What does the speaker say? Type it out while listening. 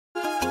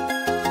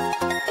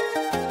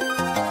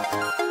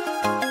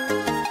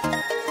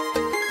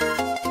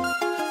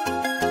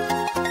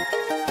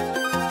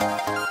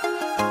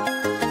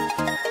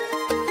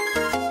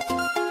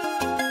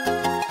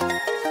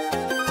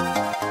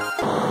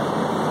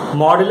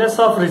Modulus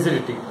of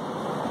rigidity.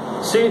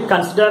 See,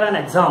 consider an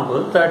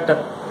example that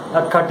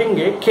cutting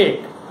a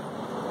cake.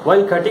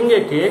 While cutting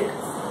a cake,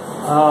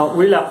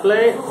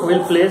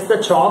 we'll place the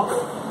chalk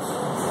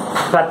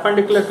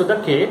perpendicular to the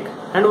cake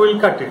and we'll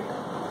cut it.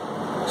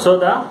 So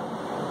the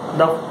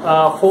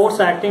force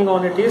acting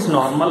on it is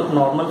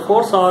normal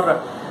force,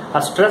 or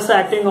a stress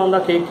acting on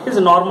the cake is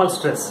normal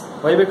stress.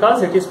 Why?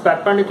 Because it is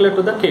perpendicular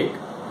to the cake.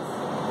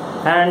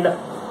 And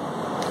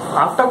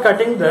after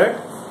cutting that,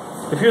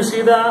 if you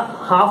see the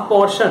half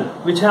portion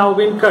which have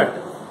been cut,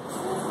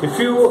 if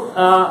you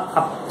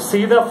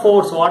see the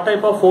force, what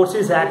type of force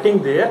is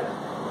acting there,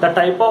 the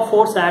type of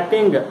force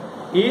acting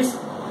is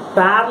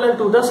parallel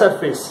to the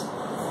surface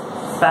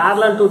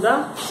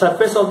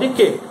of the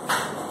cake.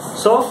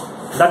 So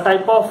the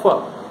type of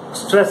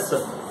stress,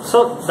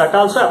 so that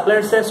also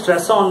applies a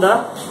stress on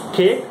the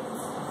cake.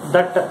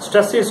 That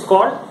stress is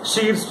called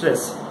shear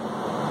stress.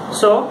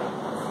 So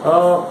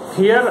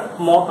here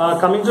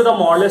coming to the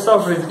modulus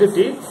of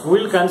rigidity, we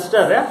will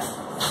consider a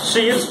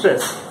shear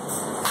stress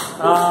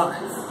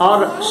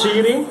or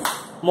shearing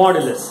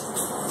modulus.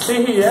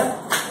 See here,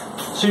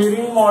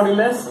 shearing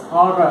modulus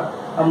or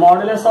a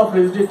modulus of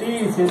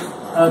rigidity is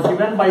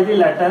given by the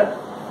letter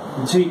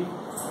G.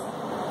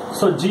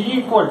 So G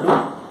equal to,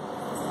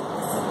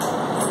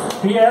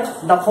 here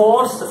the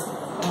force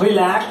will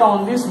act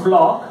on this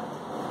block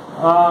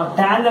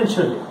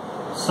tangentially.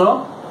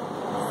 So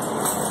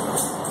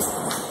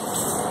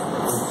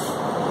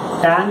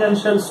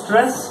tangential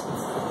stress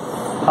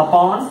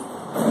upon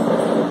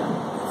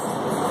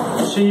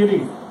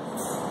shearing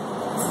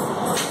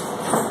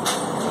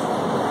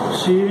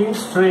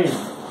strain.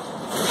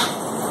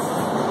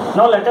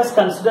 Now let us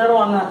consider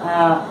one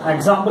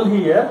example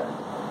here.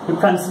 You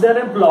consider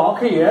a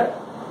block here,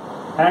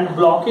 and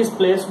block is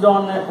placed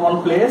on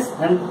one place,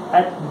 and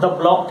the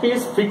block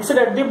is fixed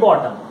at the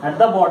bottom. At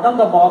the bottom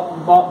the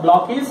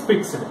block is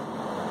fixed,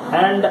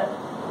 and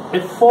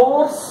a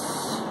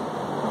force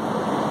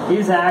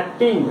is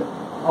acting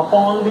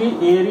upon the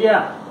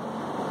area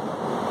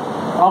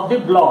of the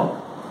block,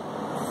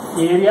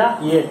 area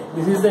A.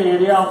 This is the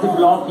area of the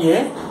block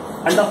A,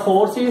 and the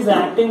force is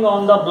acting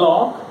on the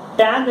block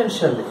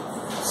tangentially.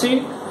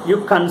 See,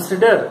 you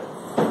consider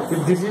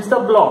if this is the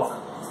block.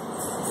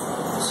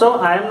 So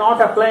I am not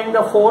applying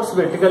the force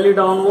vertically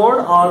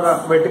downward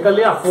or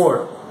vertically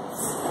upward.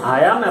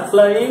 I am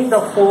applying the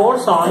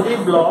force on the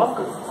block,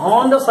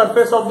 on the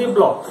surface of the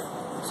block.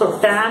 So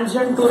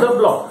tangent to the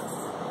block.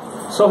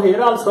 So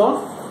here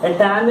also a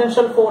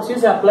tangential force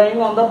is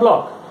applying on the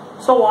block.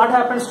 So what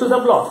happens to the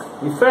block?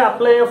 If I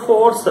apply a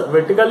force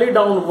vertically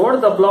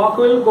downward, the block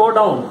will go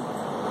down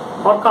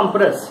or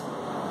compress.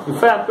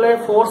 If I apply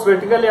a force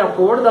vertically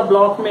upward, the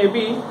block may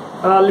be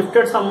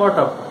lifted somewhat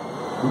up.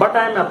 But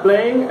I am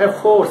applying a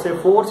force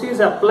is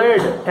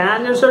applied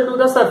tangential to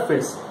the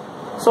surface.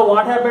 So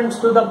what happens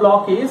to the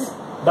block is,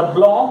 the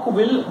block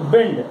will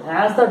bend.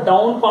 As the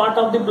down part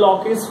of the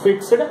block is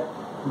fixed,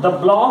 the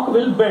block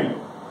will bend.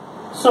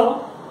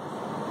 So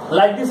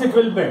like this it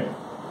will bend.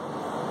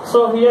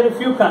 So here if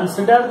you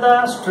consider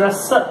the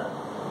stress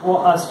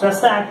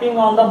acting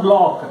on the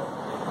block,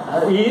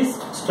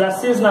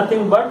 stress is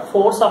nothing but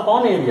force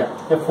upon area.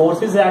 A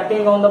force is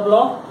acting on the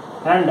block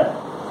and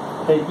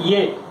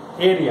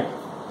area.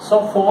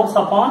 So force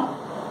upon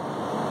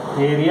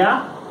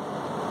area.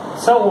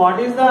 So what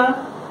is the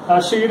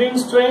shearing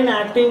strain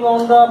acting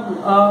on the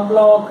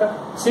block?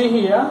 See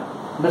here,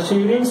 the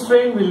shearing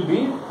strain will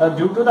be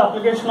due to the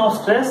application of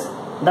stress.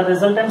 The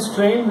resultant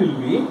strain will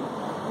be,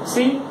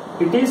 see,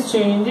 it is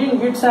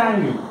changing its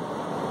angle.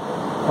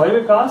 Why?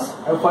 Because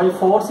while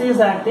force is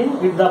acting,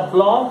 if the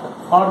block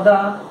or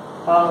the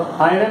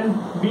iron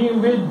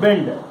beam will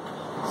bend.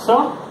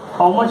 So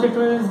how much it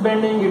is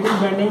bending? It is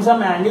bending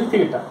some angle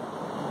theta.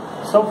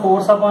 So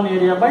force upon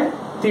area by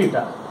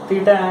theta.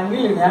 Theta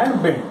angle it has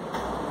bent.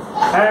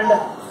 And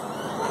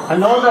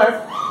know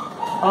that,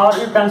 or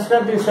you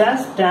consider this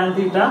as tan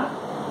theta,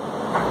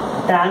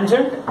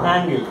 tangent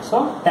angle.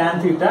 So tan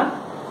theta.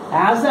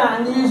 As the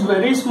angle is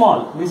very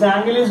small, this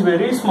angle is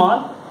very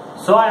small,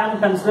 so I am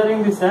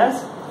considering this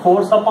as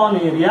force upon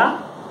area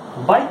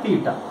by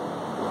theta.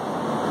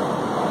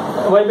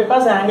 Why?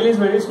 Because angle is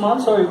very small,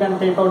 so you can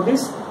take out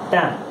this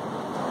tan.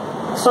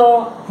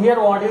 So here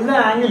what is the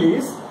angle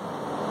is,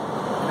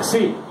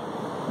 see,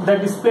 the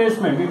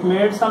displacement, it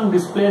made some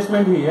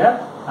displacement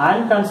here. I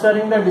am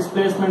considering the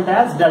displacement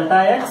as delta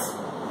x,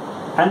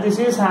 and this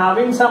is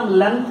having some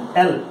length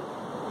L.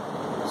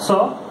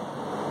 So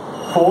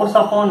force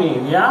upon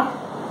area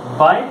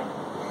by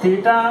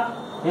theta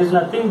is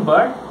nothing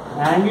but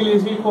angle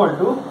is equal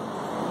to,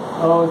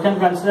 we can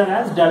consider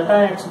as delta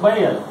x by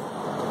L,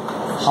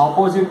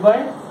 opposite by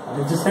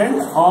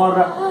adjacent, or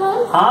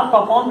arc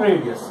upon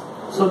radius.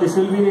 So this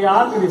will be the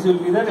arc, this will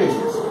be the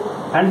radius,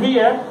 and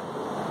here,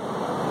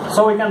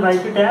 so we can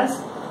write it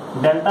as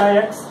delta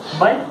x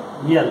by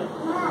L.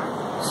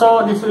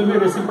 So this will be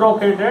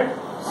reciprocated,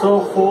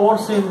 so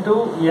force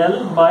into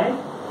L by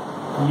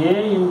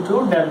A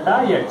into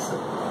delta x.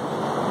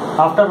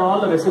 After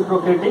all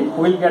reciprocating,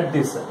 we will get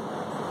this.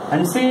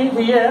 And see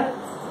here,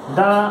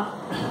 the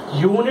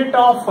unit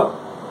of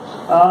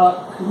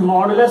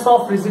modulus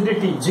of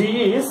rigidity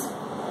G is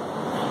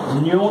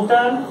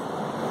Newton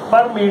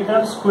per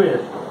meter square.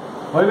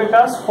 Why?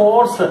 Because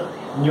force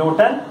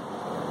Newton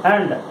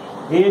and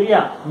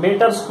area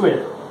meter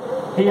square.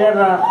 Here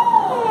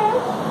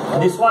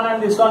this one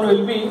and this one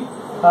will be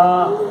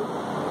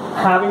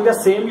having the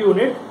same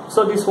unit,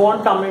 so this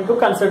won't come into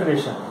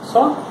consideration.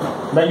 So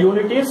the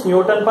unit is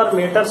Newton per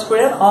meter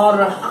square, or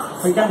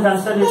we can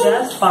consider it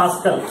as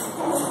Pascal.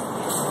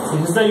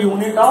 This is the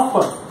unit of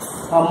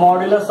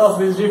modulus of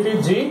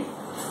rigidity G.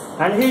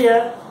 And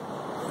here,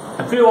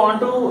 if you want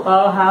to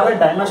have a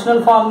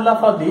dimensional formula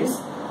for this,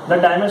 the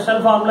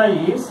dimensional formula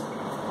is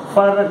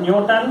for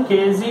Newton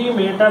kg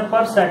meter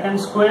per second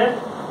square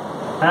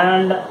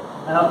and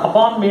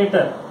upon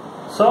meter.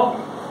 So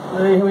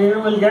we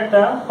will get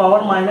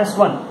power minus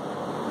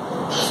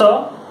 1.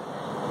 So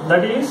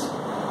that is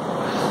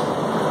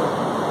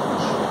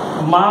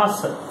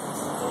mass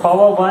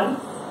power 1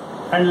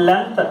 and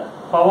length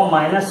power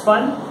minus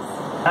 1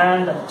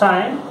 and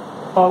time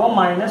power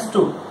minus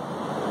 2.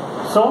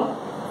 So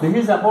this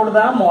is about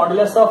the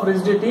modulus of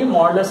rigidity.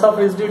 Modulus of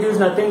rigidity is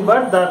nothing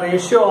but the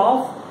ratio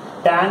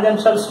of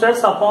tangential stress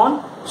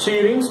upon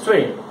shearing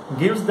strain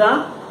gives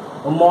the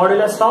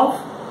modulus of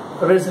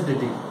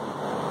rigidity.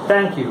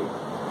 Thank you.